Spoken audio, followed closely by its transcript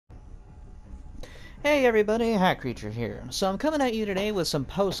Hey everybody, Hat Creature here. So I'm coming at you today with some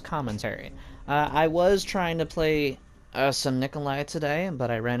post-commentary. I was trying to play some Nikolai today, but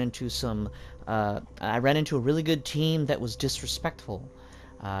I ran into a really good team that was disrespectful.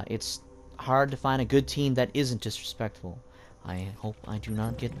 It's hard to find a good team that isn't disrespectful. I hope I do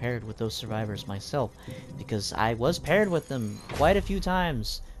not get paired with those survivors myself, because I was paired with them quite a few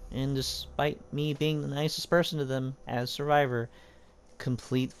times, and despite me being the nicest person to them as survivor,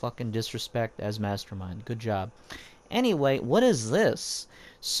 complete fucking disrespect as mastermind. Good job. Anyway, what is this?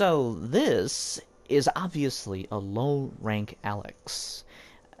 So this is obviously a low rank Alex.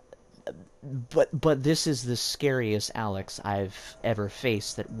 But this is the scariest Alex I've ever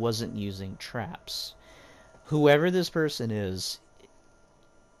faced that wasn't using traps. Whoever this person is,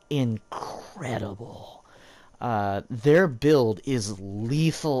 incredible. Their build is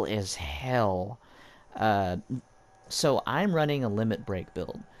lethal as hell. Uh, so I'm running a limit break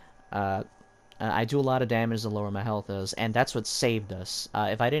build. I do a lot of damage the lower my health is, and that's what saved us.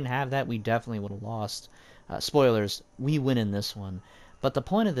 If I didn't have that, we definitely would have lost. Spoilers, we win in this one. But the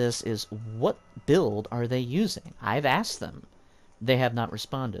point of this is, what build are they using? I've asked them. They have not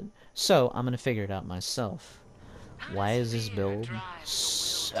responded. So, I'm going to figure it out myself. Why is this build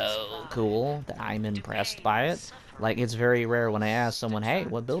so cool that I'm impressed by it? Like, it's very rare when I ask someone, hey,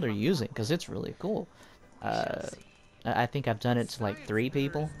 what build are you using? Because it's really cool. I think I've done it to like 3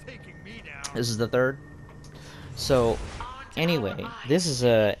 people. This is the 3rd. So, anyway, this is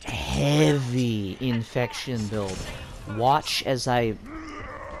a heavy infection build. Watch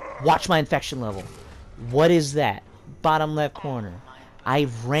my infection level. What is that? Bottom left corner. I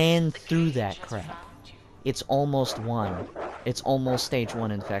ran through that crap. It's almost 1. It's almost stage 1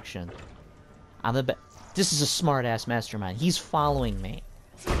 infection. This is a smart-ass mastermind. He's following me.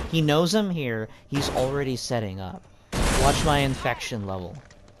 He knows I'm here. He's already setting up. Watch my infection level.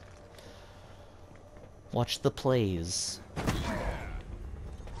 Watch the plays.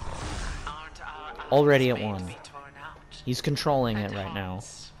 Already at 1. He's controlling it right now.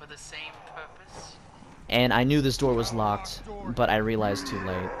 And I knew this door was locked, but I realized too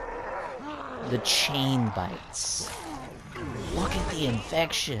late. The chain bites. Look at the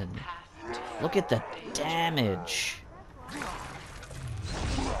infection. Look at the damage.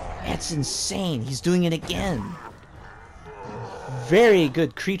 That's insane. He's doing it again. Very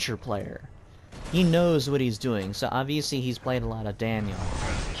good creature player. He knows what he's doing, so obviously he's played a lot of Daniel.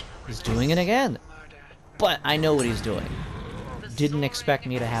 He's doing it again. But I know what he's doing. Didn't expect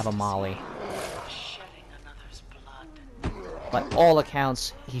me to have a molly. By all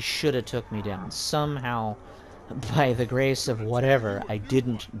accounts, he should have took me down. Somehow, by the grace of whatever, I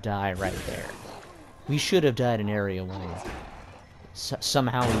didn't die right there. We should have died in Area 1.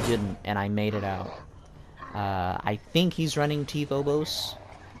 Somehow he didn't, and I made it out. I think he's running T-Phobos,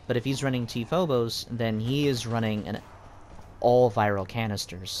 but if he's running T-Phobos, then he is running all viral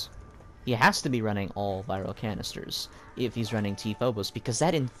canisters. He has to be running all viral canisters if he's running T-Phobos, because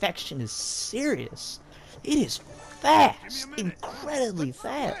that infection is serious. It is fast, incredibly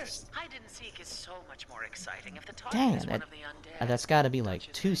fast. Damn, that's got to be like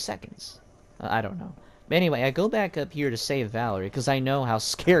 2 seconds. I don't know. But anyway, I go back up here to save Valerie, because I know how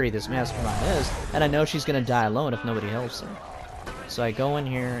scary this mastermind is, and I know she's going to die alone if nobody helps her. So I go in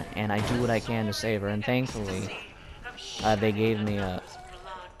here, and I do what I can to save her, and thankfully, they gave me a...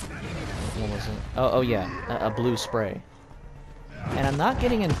 What was it? Oh yeah, a blue spray. And I'm not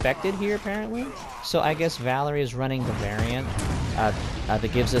getting infected here, apparently, so I guess Valerie is running the variant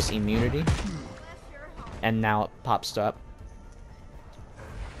that gives us immunity. And now it pops up.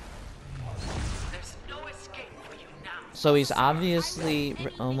 So he's obviously...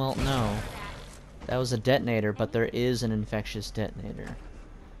 Oh, well, no. That was a detonator, but there is an infectious detonator.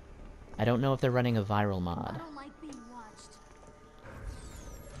 I don't know if they're running a viral mod.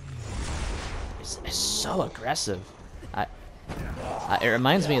 It's so aggressive. It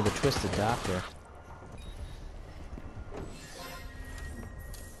reminds me of the Twisted Doctor.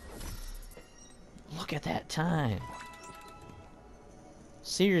 Look at that time.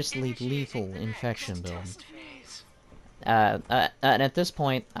 Seriously lethal infection build. And at this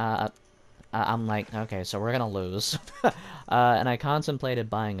point, I'm like, okay, so we're gonna lose. And I contemplated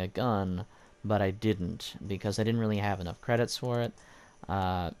buying a gun, but I didn't, because I didn't really have enough credits for it.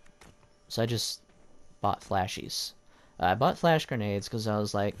 So I just bought flashies. I bought flash grenades because I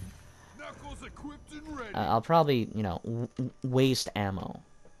was like, I'll probably, you know, waste ammo.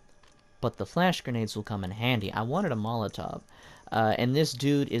 But the flash grenades will come in handy. I wanted a Molotov. And this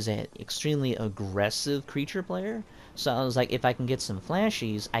dude is an extremely aggressive creature player. So I was like, if I can get some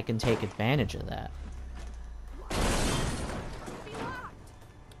flashies, I can take advantage of that.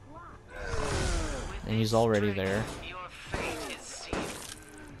 and he's already there.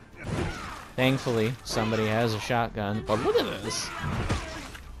 Thankfully, somebody has a shotgun, but look at this!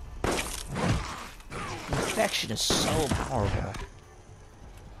 Infection is so powerful.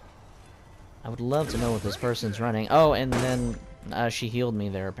 I would love to know what this person's running. Oh, and then she healed me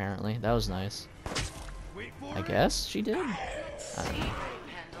there, apparently. That was nice. I guess she did?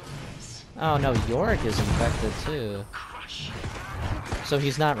 Oh no, Yorick is infected too. So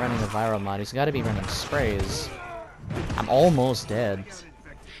he's not running a viral mod, he's gotta be running sprays. I'm almost dead.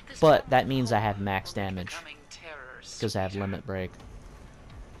 But that means I have max damage. Because I have limit break.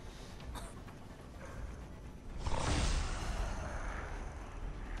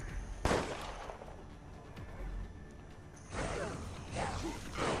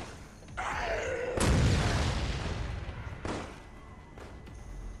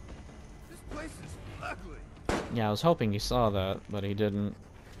 Yeah, I was hoping he saw that, but he didn't.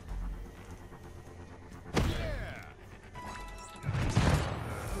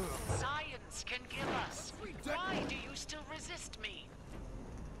 Science can kill us. Why do you still resist me?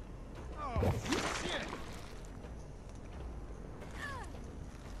 Oh, shit.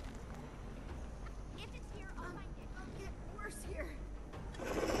 If it's here, I'll find it. It'll get worse here.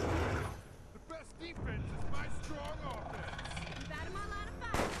 The best defense is my strong offense. We've had 'em all out of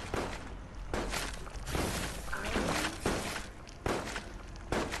fire.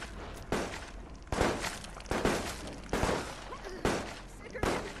 Sicker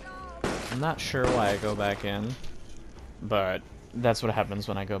than a dog. I'm not sure why I go back in, but that's what happens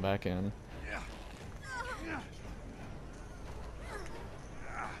when I go back in.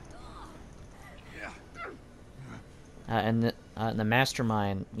 And the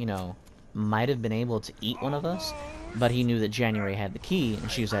mastermind, you know, might have been able to eat one of us, but he knew that January had the key and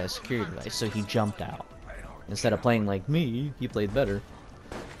she was at a security device, so he jumped out. Instead of playing like me, he played better.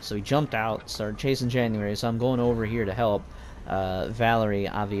 So he jumped out, started chasing January, so I'm going over here to help. Valerie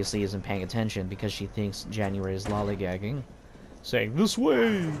obviously isn't paying attention because she thinks January is lollygagging, saying, "This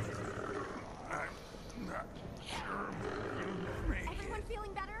way!" Everyone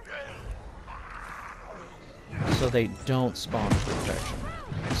feeling better? So they don't spawn for infection.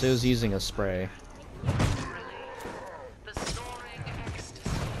 So he was using a spray. The soaring ecstasy.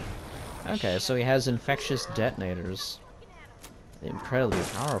 Okay, so he has infectious detonators. Incredibly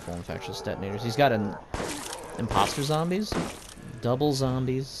powerful infectious detonators. He's got an imposter zombies, double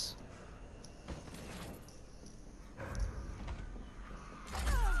zombies.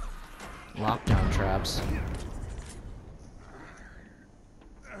 Lockdown traps.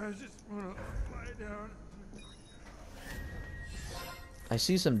 I just wanna lie down. I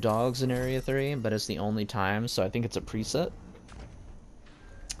see some dogs in Area 3, but it's the only time, so I think it's a preset.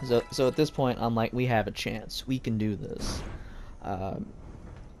 So at this point, I'm like, we have a chance. We can do this.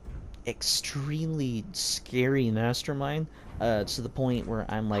 Extremely scary mastermind, to the point where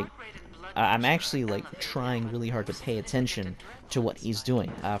I'm like, I'm actually like trying really hard to pay attention to what he's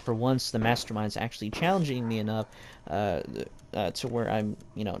doing. For once, the mastermind's actually challenging me enough to where I'm,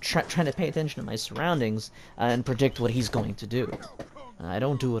 you know, trying to pay attention to my surroundings and predict what he's going to do. I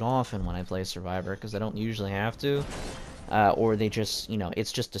don't do it often when I play Survivor because I don't usually have to, or they just, you know,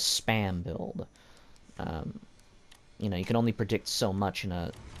 it's just a spam build. You know, you can only predict so much in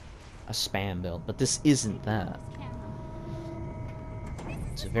a spam build, but this isn't that.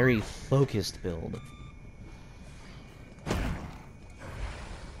 It's a very focused build.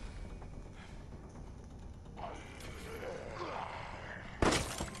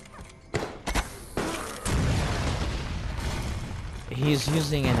 He's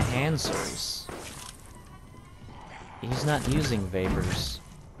using enhancers. He's not using vapors.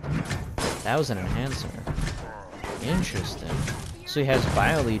 That was an enhancer. Interesting. So he has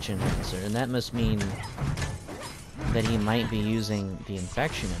BioLeech enhancer, and that must mean that he might be using the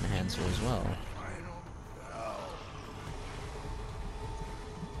infection enhancer as well.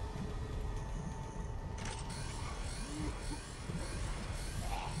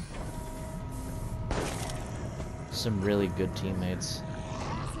 Some really good teammates. That's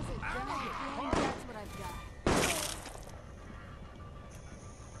what I've got.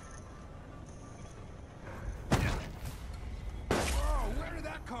 Oh, where did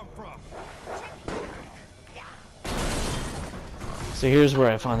that come from? So here's where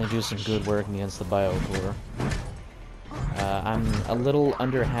I finally do some good work against the Biocore. I'm a little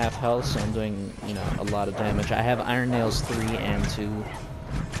under half health, so I'm doing, you know, a lot of damage. I have Iron Nails 3 and 2. Why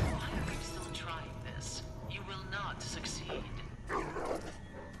are you still trying this? You will not succeed.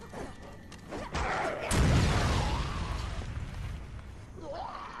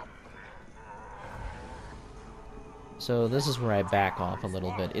 So this is where I back off a little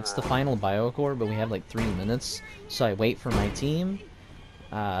bit. It's the final Biocore, but we have like 3 minutes, so I wait for my team,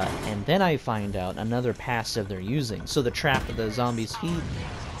 and then I find out another passive they're using. So the trap at the zombie's feet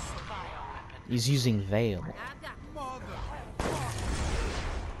is using Veil.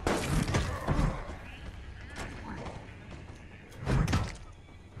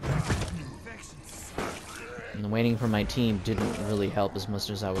 And waiting for my team didn't really help as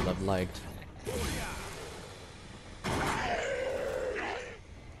much as I would have liked.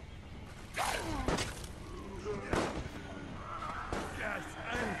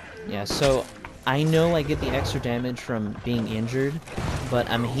 Yeah, so I know I get the extra damage from being injured, but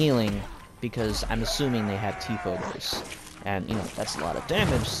I'm healing because I'm assuming they have T-Phobos. And, you know, that's a lot of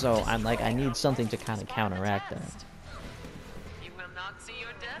damage, so I'm like, I need something to kind of counteract that. You will not see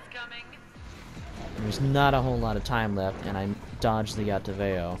your death coming. There's not a whole lot of time left, and I dodge the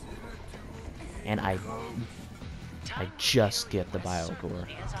Yataveo. And I just get the Biocore.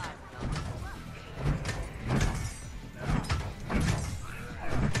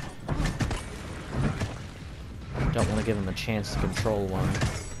 Don't want to give him a chance to control one.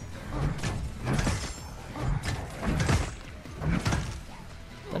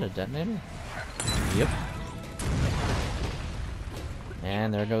 Is that a detonator? Yep.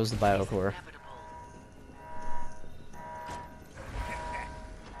 And there goes the Biocore.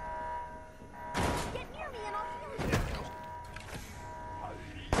 Get near me and I'll heal you.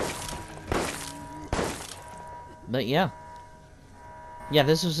 But yeah. Yeah,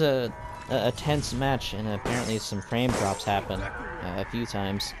 this was a tense match, and apparently some frame drops happen a few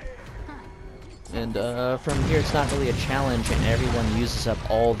times. And from here, it's not really a challenge, and everyone uses up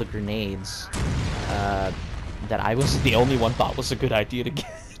all the grenades that I was the only one thought was a good idea to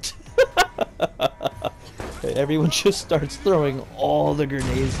get. Everyone just starts throwing all the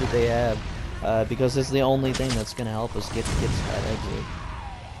grenades that they have because it's the only thing that's going to help us get to that exit.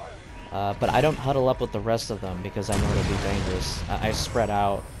 But I don't huddle up with the rest of them because I know it'll be dangerous. I spread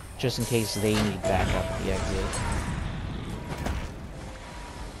out just in case they need backup at the exit.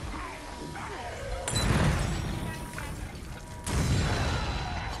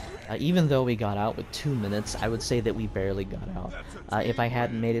 Even though we got out with 2 minutes, I would say that we barely got out. If I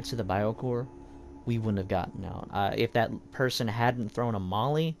hadn't made it to the Biocore, we wouldn't have gotten out. If that person hadn't thrown a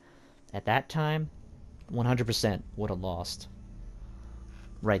molly at that time, 100% would have lost.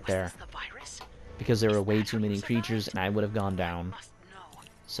 Right there. Because there were way too many creatures and I would have gone down.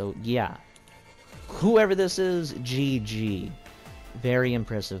 So yeah. Whoever this is, GG. Very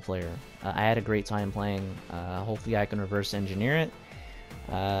impressive player. I had a great time playing. Hopefully I can reverse engineer it.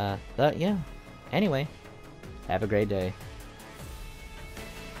 But yeah. Anyway, have a great day.